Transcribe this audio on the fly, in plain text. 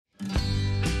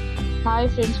Hi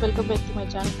friends, welcome back to my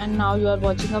channel, and now you are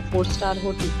watching a 4-star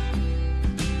hotel.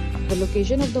 The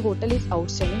location of the hotel is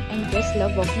outstanding and guests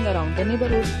love walking around the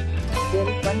neighborhood. There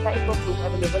is one type of room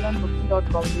available on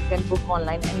booking.com. You can book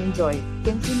online and enjoy it. You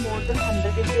can see more than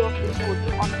 100 reviews of this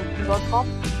hotel on booking.com.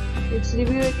 Its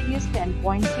review rating is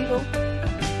 10.0,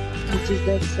 which is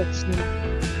the exceptional.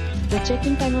 The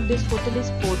check-in time of this hotel is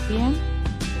 4 p.m.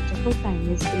 The check-out time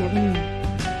is 11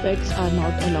 a.m. Pets are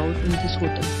not allowed in this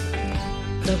hotel.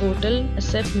 The hotel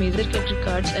accepts major credit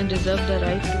cards and reserves the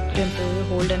right to temporarily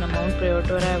hold an amount prior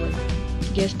to arrival.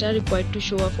 Guests are required to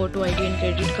show a photo ID and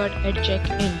credit card at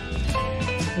check-in.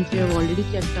 If you have already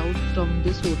checked out from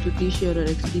this hotel, please share your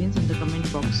experience in the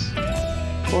comment box.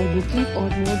 For booking or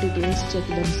more details, check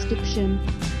the description.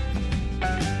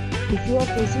 If you are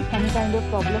facing any kind of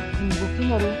problem in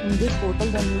booking a room in this hotel,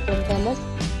 then you can tell us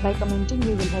by commenting.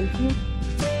 We will help you.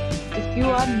 If you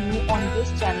are new on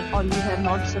this channel or you have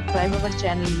not subscribed our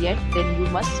channel yet, then you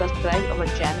must subscribe our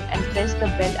channel and press the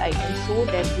bell icon so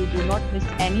that you do not miss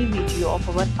any video of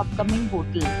our upcoming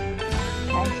hotel.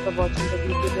 Thanks for watching the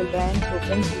video till the end. So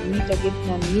friends, we'll meet again in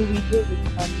a new video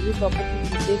with a new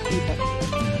topic. Stay tuned.